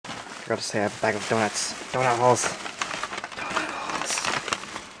forgot to say I have a bag of donuts. Donut holes. Donut holes.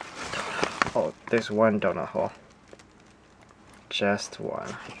 Donut. Oh, there's one donut hole. Just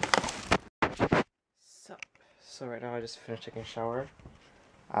one. So right now I just finished taking a shower.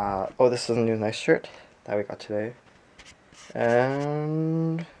 Oh, this is a new nice shirt that we got today.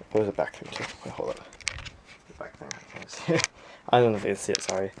 And what was the back thing too? Wait, hold up. The back thing, I can't see it. I don't know if you can see it,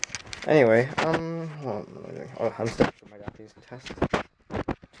 sorry. Anyway, what am I doing? Oh, I'm studying for my Japanese test tomorrow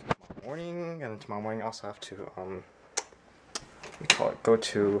morning, and tomorrow morning I also have to, go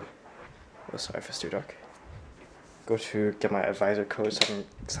to, oh sorry for Stu Duck. Go to get my advisor code so I can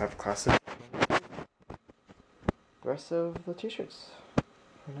sign up for classes. The rest of the t-shirts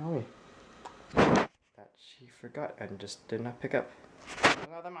for Naomi that she forgot and just did not pick up.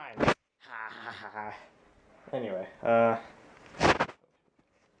 Another mine. Ha ha ha ha. Anyway,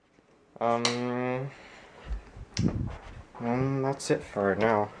 that's it for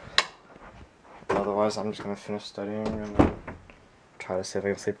now. Otherwise, I'm just gonna finish studying and then try to see if I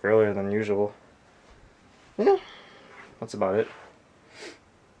can sleep earlier than usual. Yeah, that's about it.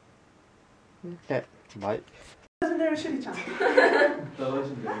 Okay, bye. Legendary Shuri-chan. The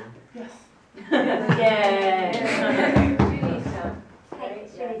legendary. Yes. Yay! Shuri-chan. Right?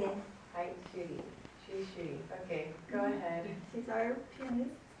 Shuri Yeah. desu. Hi, Shuri. Shuri. Okay, go ahead. She's our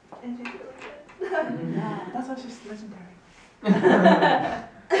pianist, and she's really good. Yeah, that's why she's legendary.